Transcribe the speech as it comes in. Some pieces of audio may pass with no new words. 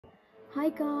Hi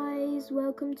guys,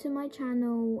 welcome to my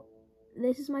channel.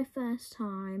 This is my first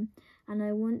time and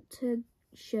I want to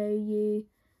show you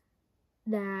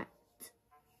that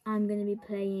I'm going to be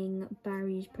playing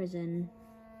Barry's Prison.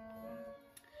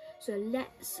 So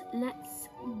let's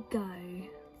go.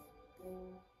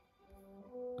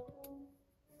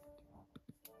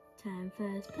 Turn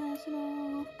first person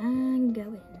off and go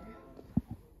in.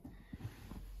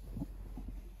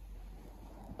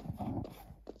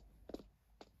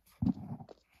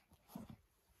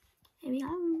 Here we go.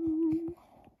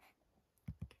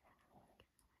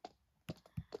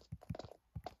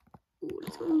 Ooh,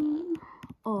 let's go.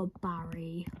 Oh,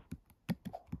 Barry.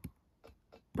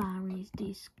 Barry's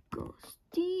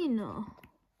disgusting.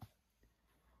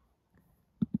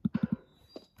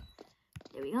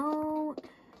 There we go.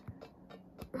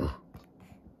 There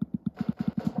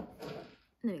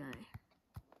we go.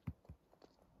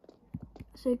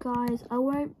 So guys, I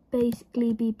won't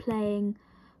basically be playing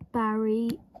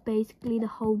Barry basically the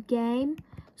whole game,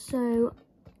 so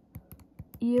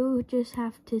you'll just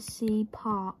have to see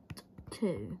part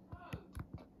 2.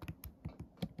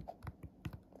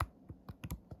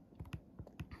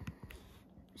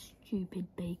 Stupid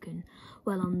bacon.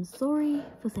 Well, I'm sorry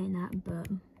for saying that, but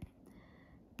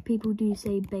people do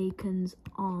say bacons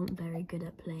aren't very good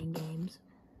at playing games.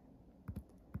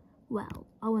 Well,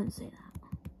 I won't say that.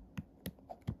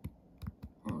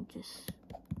 I'll just,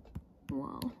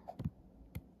 well,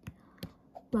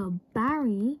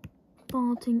 Barry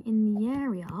farting in the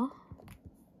area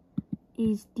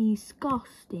is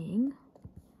disgusting,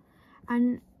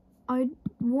 and I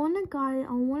want to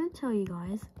tell you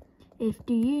guys,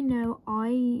 do you know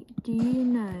I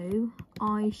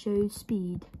Show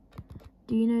Speed?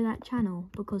 Do you know that channel?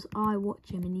 Because I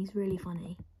watch him and he's really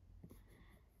funny.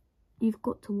 You've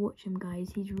got to watch him,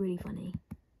 guys. He's really funny.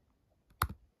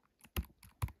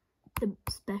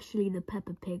 Especially the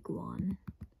Peppa Pig one.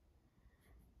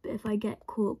 But if I get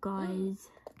caught, guys,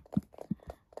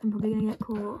 I'm probably gonna get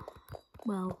caught.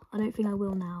 Well, I don't think I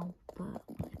will now, but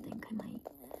I think I might.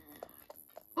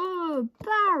 Oh,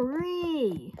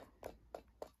 Barry!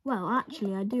 Well,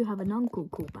 actually, I do have an uncle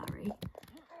called Barry.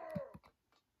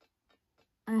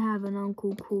 I have an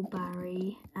uncle called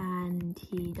Barry, and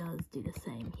he does do the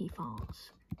same. He farts.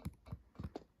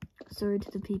 Sorry to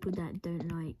the people that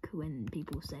don't like when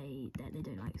people say that they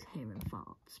don't like hearing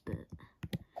farts, but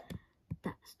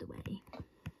that's the way.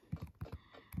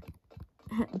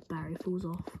 Barry falls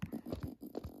off.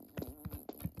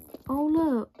 Oh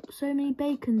look, so many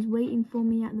bacons waiting for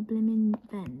me at the blimmin'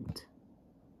 vent.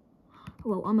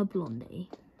 Well, I'm a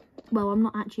blondie. Well, I'm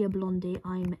not actually a blondie,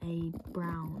 I'm a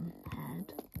brown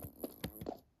haired.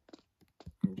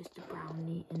 I'm just a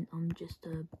brownie and I'm just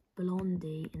a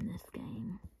blondie in this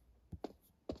game.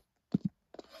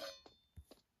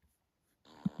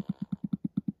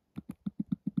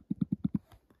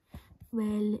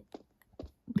 Well,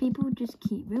 people just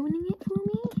keep ruining it for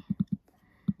me,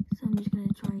 so I'm just going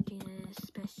to try and do this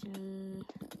especially.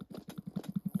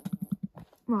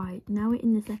 Right, now we're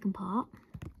in the second part.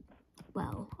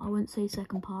 Well, I won't say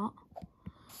second part.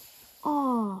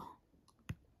 Oh,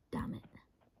 damn it.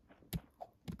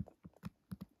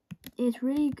 It's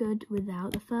really good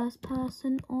without the first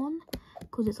person on,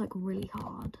 because it's like really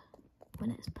hard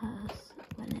when it's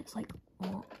like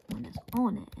when it's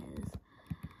on it is.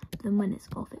 Then when it's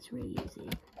off, it's really easy.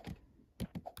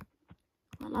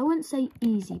 Well, I wouldn't say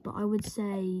easy, but I would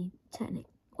say technical.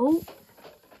 Oh!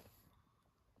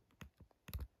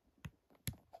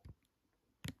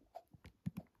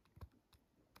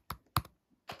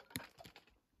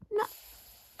 No!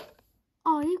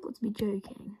 Oh, you've got to be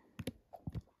joking.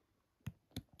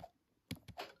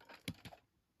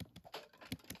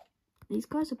 These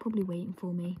guys are probably waiting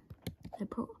for me.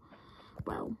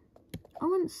 Well, I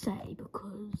wouldn't say,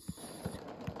 because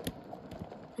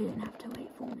they don't have to wait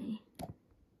for me.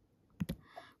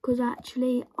 Because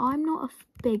actually, I'm not a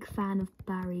big fan of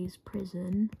Barry's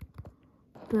Prison,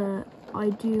 but I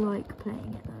do like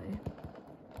playing it though.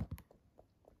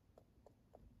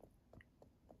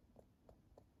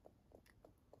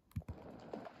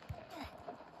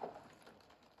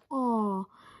 Oh,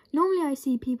 normally I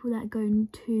see people that go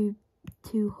into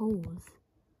two holes.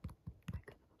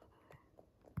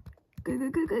 Go,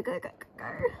 go, go, go, go, go, go.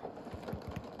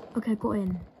 Okay, got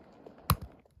in.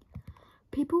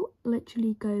 People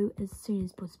literally go as soon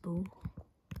as possible.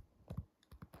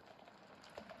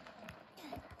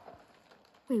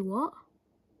 Wait, what?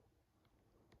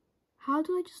 How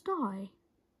did I just die?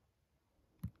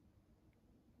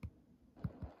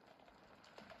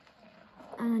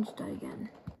 And I just died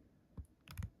again.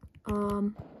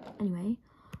 Anyway,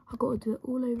 I've got to do it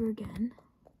all over again.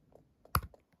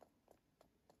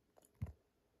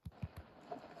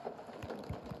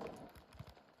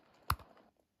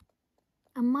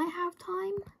 I might have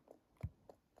time.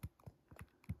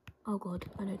 Oh god,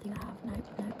 I don't think I have. No,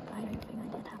 I don't think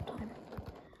I did have time.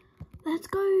 Let's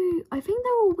go. I think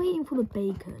they're all waiting for the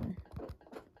bacon.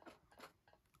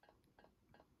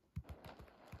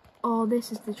 Oh,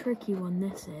 this is the tricky one,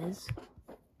 this is.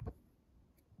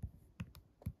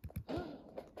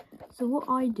 So what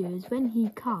I do is when he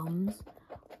comes,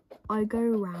 I go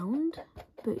around,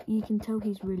 but you can tell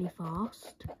he's really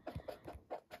fast.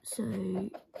 So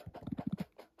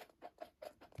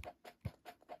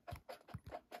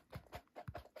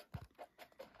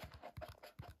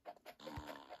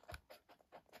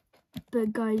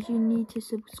but guys, you need to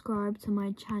subscribe to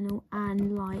my channel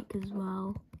and like as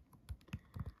well,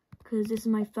 because this is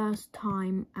my first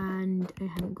time and I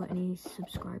haven't got any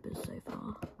subscribers so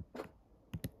far.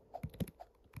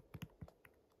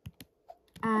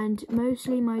 And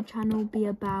mostly my channel will be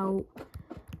about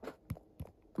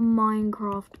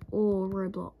Minecraft or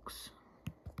Roblox.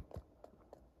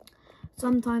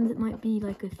 Sometimes it might be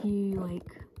like a few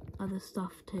like other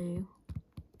stuff too.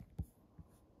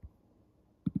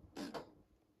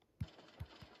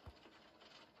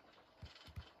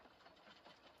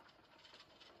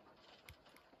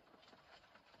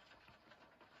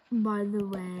 By the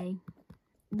way,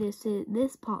 this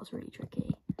part's really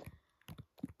tricky.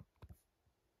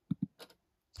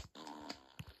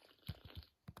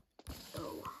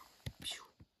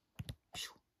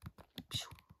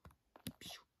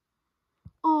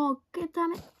 Oh, god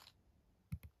damn it.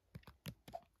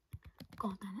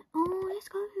 God damn it. Oh, let's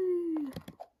go.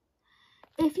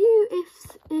 If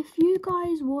you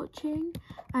guys watching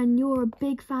and you're a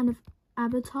big fan of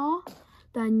Avatar,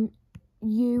 then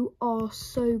you are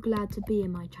so glad to be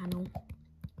in my channel.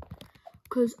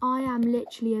 Because I am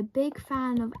literally a big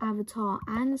fan of Avatar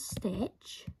and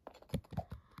Stitch.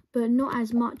 But not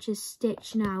as much as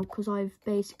Stitch now, because I've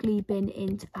basically been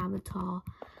into Avatar.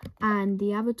 And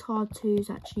the Avatar 2 is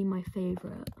actually my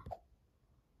favourite.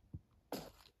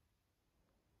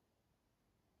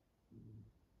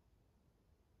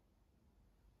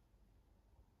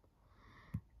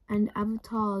 And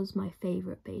Avatar's my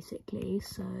favourite basically,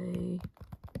 so...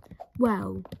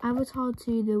 Well, Avatar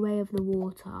 2, The Way of the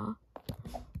Water.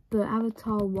 But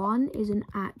Avatar 1 isn't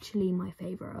actually my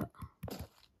favourite.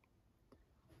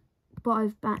 But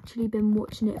I've actually been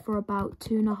watching it for about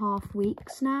 2.5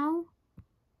 weeks now.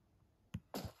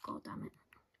 God damn it.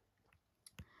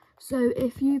 So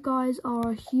if you guys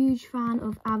are a huge fan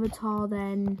of Avatar,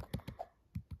 then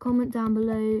comment down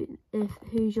below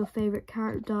who's your favourite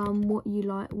character and what you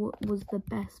like, what was the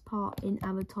best part in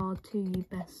Avatar 2 you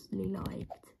bestly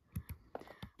liked.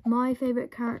 My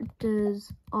favourite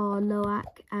characters are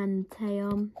Loak and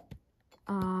Taeyam.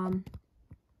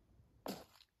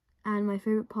 And my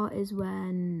favourite part is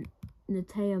when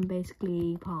Taeyam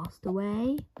basically passed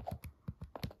away.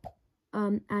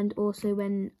 And also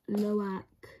when Loak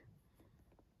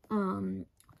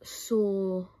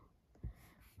saw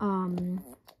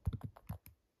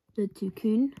the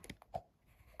Tycoon,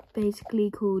 basically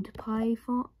called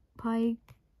Pycon.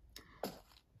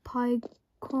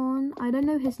 I don't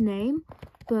know his name,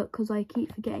 but because I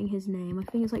keep forgetting his name. I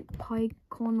think it's like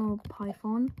Pycon or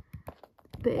Python.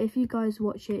 But if you guys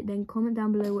watch it, then comment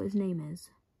down below what his name is.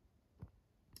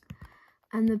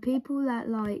 And the people that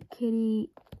like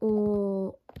Kitty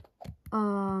or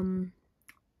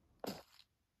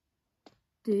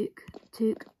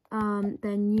Took,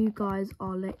 then you guys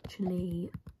are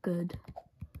literally good.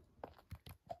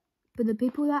 But the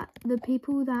people that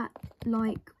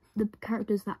like the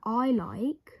characters that I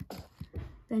like,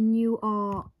 then you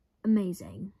are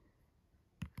amazing.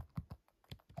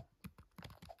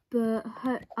 But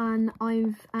and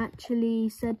I've actually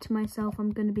said to myself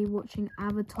I'm going to be watching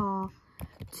Avatar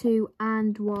 2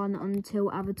 and 1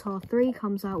 until Avatar 3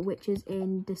 comes out, which is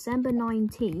in December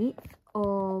 19th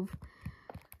of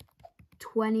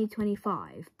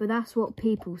 2025. But that's what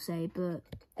people say, but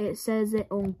it says it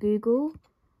on Google,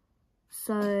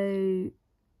 so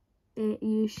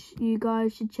you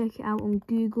guys should check it out on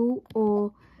Google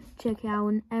or check it out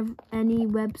on any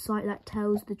website that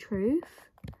tells the truth.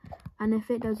 And if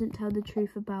it doesn't tell the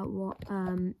truth about what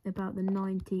about the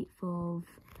 19th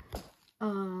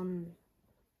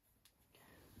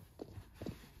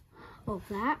of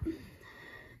that,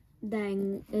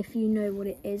 then if you know what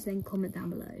it is, then comment down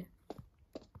below.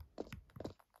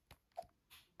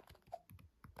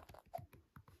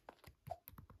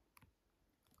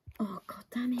 Oh god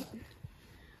damn it.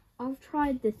 I've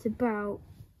tried this about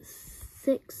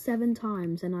 6-7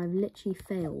 times and I've literally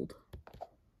failed.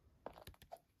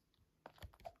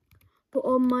 But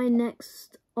on my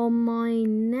next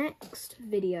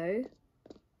video,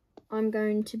 I'm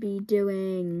going to be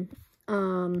doing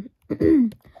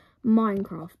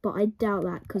Minecraft, but I doubt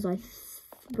that because I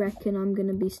reckon I'm going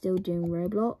to be still doing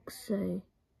Roblox, so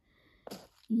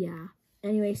yeah.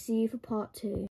 Anyway, see you for part 2.